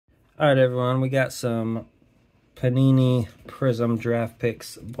Alright everyone, we got some Panini Prizm draft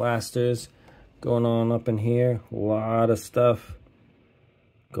picks blasters going on up in here. A lot of stuff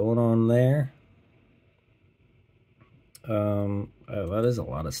going on there. Oh, that is a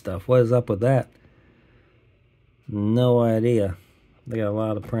lot of stuff. What is up with that? No idea. They got a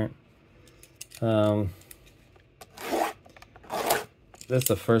lot of print. This is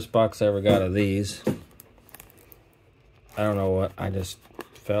the first box I ever got of these. I don't know what, I just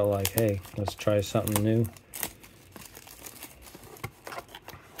felt like, hey, let's try something new.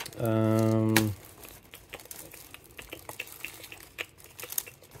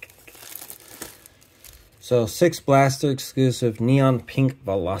 So 6 blaster exclusive neon pink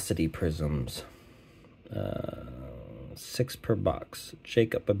velocity prisms. 6 per box.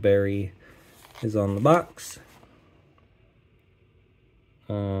 Jacob Berry is on the box.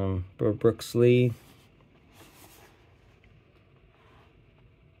 Brooks Lee.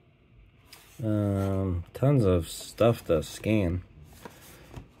 Tons of stuff to scan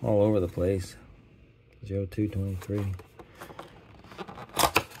all over the place. 0223.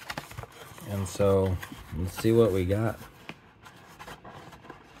 And so let's see what we got.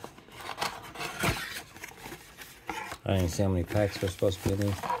 I didn't see how many packs were supposed to be in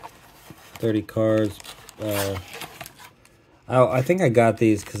these. 30 cards. I think I got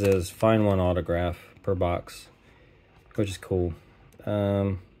these because it was find one autograph per box, which is cool.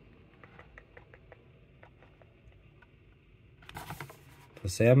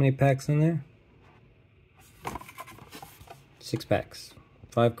 Let's see how many packs in there. 6 packs.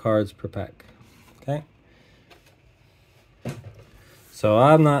 5 cards per pack. Okay. So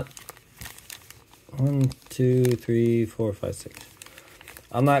I'm not 1, 2, 3, 4, 5, 6.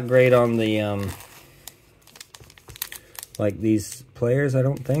 I'm not great on the like these players, I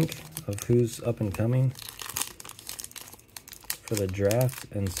don't think, of who's up and coming for the draft.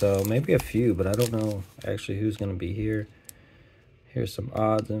 And so maybe a few, but I don't know actually who's going to be here. Here's some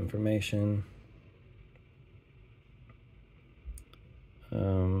odds information.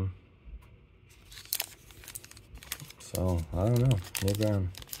 So I don't know. Maybe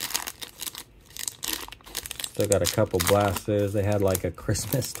still got a couple blasters. They had like a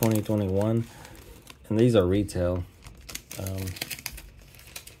Christmas 2021, and these are retail.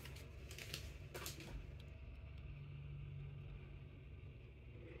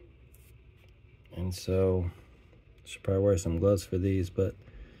 And so should probably wear some gloves for these, but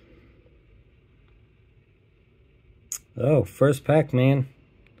oh, first pack, man.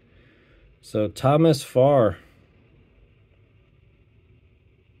 So Thomas Farr.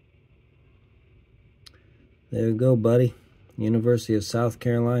 There you go, buddy. University of South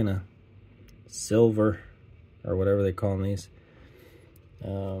Carolina. Silver, or whatever they call these.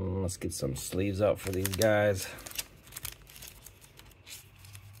 Let's get some sleeves out for these guys.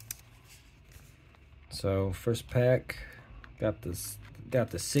 So first pack, got the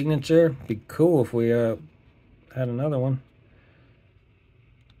signature. Be cool if we had another one.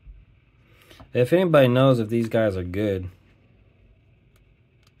 If anybody knows if these guys are good,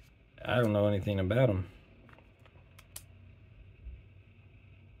 I don't know anything about them.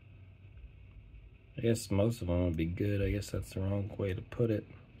 I guess most of them would be good. I guess that's the wrong way to put it.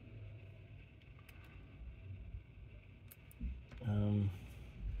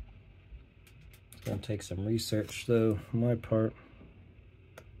 It's gonna take some research though on my part.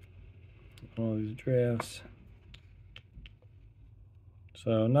 All these drafts.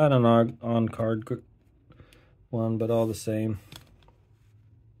 So not an on-card one, but all the same.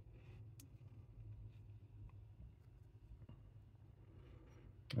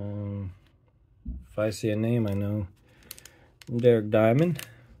 If I see a name, I know. Derek Diamond.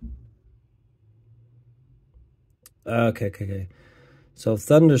 Okay. So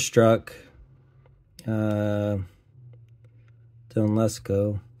Thunderstruck. Dylan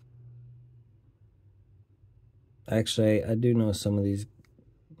Lesko. Actually, I do know some of these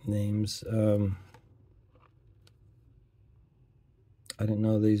names. I didn't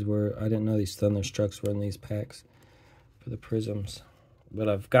know these Thunderstrucks were in these packs for the Prisms. But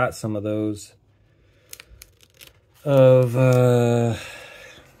I've got some of those of oh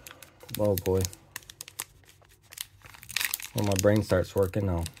boy. When my brain starts working,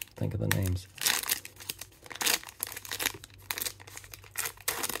 I'll think of the names.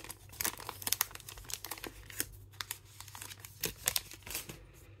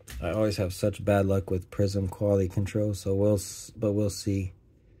 I always have such bad luck with Prizm quality control, so we'll see.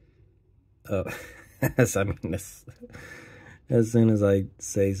 Oh, as soon as I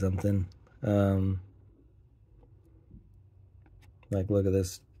say something, like look at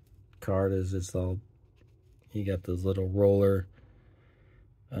this card, is just all, you got this little roller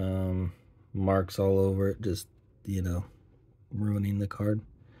marks all over it, just, you know, ruining the card.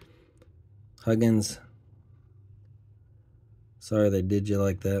 Huggins, sorry they did you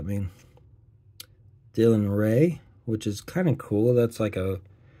like that, man. Dylan Ray, which is kind of cool. That's like a,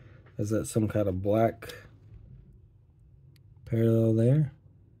 is that some kind of black parallel there?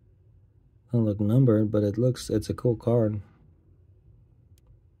 Doesn't look numbered, but it's a cool card.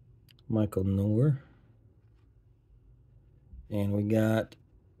 Michael Noor. And we got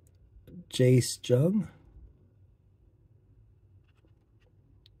Jace Jung.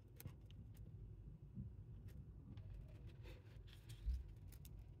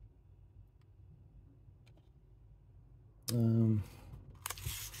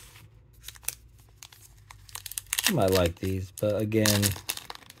 I might like these, but again,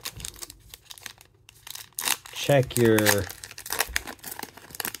 check your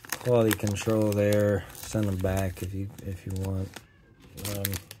quality control there. Send them back if you want.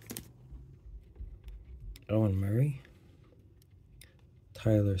 Owen Murray,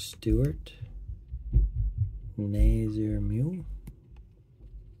 Tyler Stewart, Nazir Mule,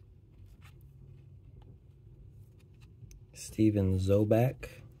 Steven Zobak.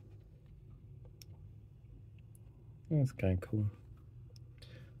 That's kind of cool.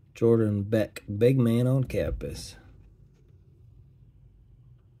 Jordan Beck, big man on campus.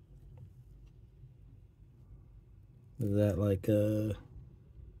 Is that like a...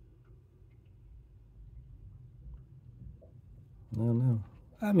 I don't know.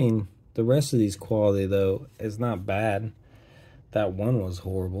 I mean, the rest of these quality, though, is not bad. That one was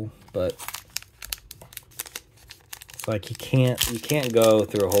horrible, but it's like you can't go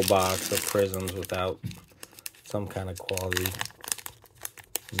through a whole box of Prizms without some kind of quality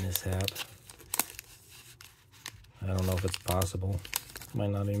mishap. I don't know if it's possible. Might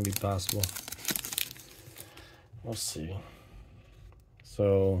not even be possible. We'll see.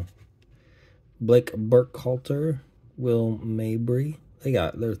 So, Blake Burkhalter, Will Mabry.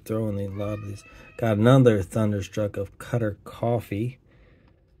 They're throwing a lot of these. Got another Thunderstruck of Cutter Coffee.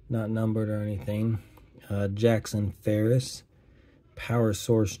 Not numbered or anything. Jackson Ferris. Power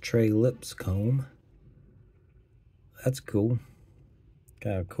Source Trey Lipscomb. That's cool.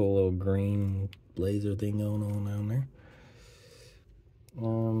 Got a cool little green laser thing going on down there.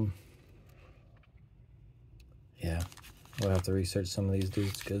 Yeah, we'll have to research some of these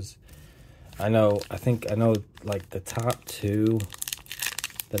dudes because I think I know like the top two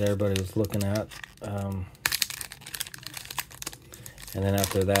that everybody was looking at. And then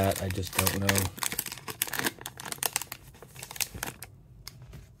after that, I just don't know.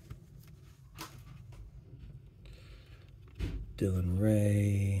 Dylan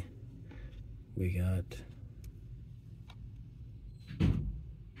Ray. We got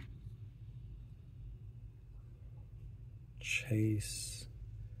Chase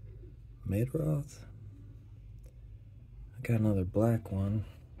Madroth. I got another black one.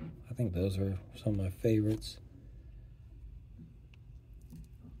 I think those are some of my favorites.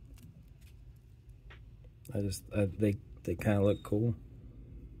 They kind of look cool.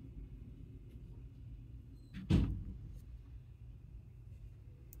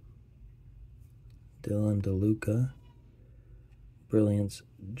 Dylan DeLuca. Brilliance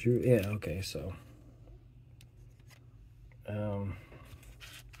Drew. Yeah, okay, so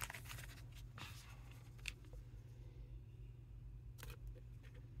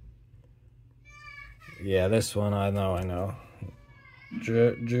yeah, this one I know.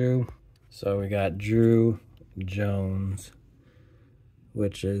 Drew. So we got Drew Jones,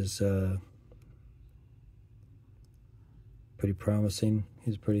 which is pretty promising.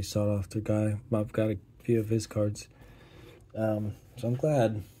 He's a pretty sought after guy. I've got a few of his cards. So I'm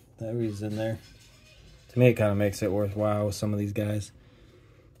glad that he's in there. To me, it kind of makes it worthwhile with some of these guys.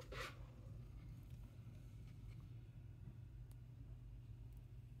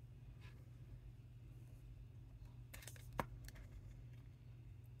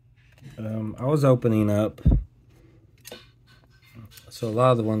 I was opening up. So a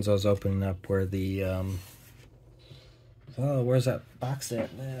lot of the ones I was opening up were the... oh, where's that box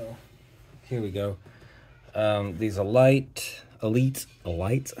at now? Here we go. These Elite.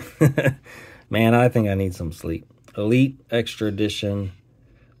 Man, I think I need some sleep. Elite Extra Edition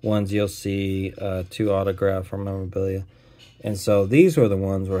ones you'll see, 2 autograph or memorabilia. And so these were the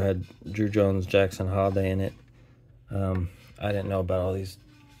ones where I had Drew Jones, Jackson Holiday in it. I didn't know about all these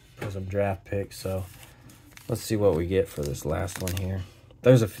Prizm draft picks, so let's see what we get for this last one here.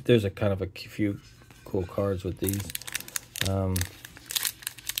 There's a kind of a few cool cards with these.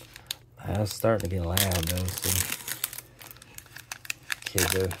 It's starting to get loud though. So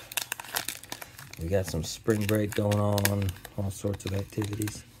kids we got some spring break going on, all sorts of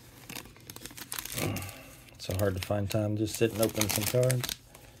activities. It's so hard to find time to just sit and open some cards.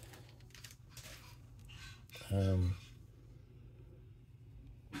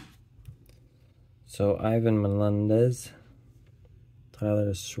 So Ivan Melendez,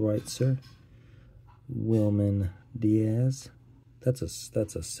 Tyler Schweitzer, Wilman Diaz. That's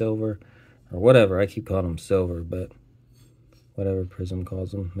a silver, or whatever. I keep calling them silver, but whatever Prizm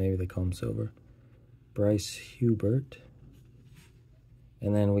calls them, maybe they call them silver. Bryce Hubert.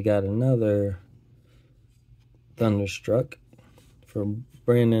 And then we got another Thunderstruck for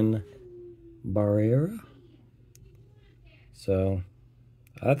Brandon Barrera. So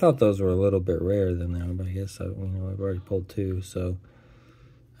I thought those were a little bit rarer than that, but I guess I've already pulled two. So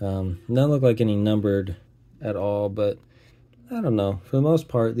don't look like any numbered at all, but I don't know. For the most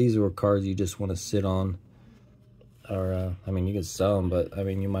part, these were cards you just want to sit on. Or, I mean, you can sell them, but, I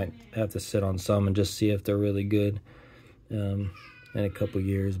mean, you might have to sit on some and just see if they're really good in a couple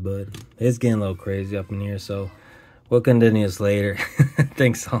years. But it's getting a little crazy up in here, so we'll continue this later.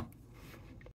 Thanks all.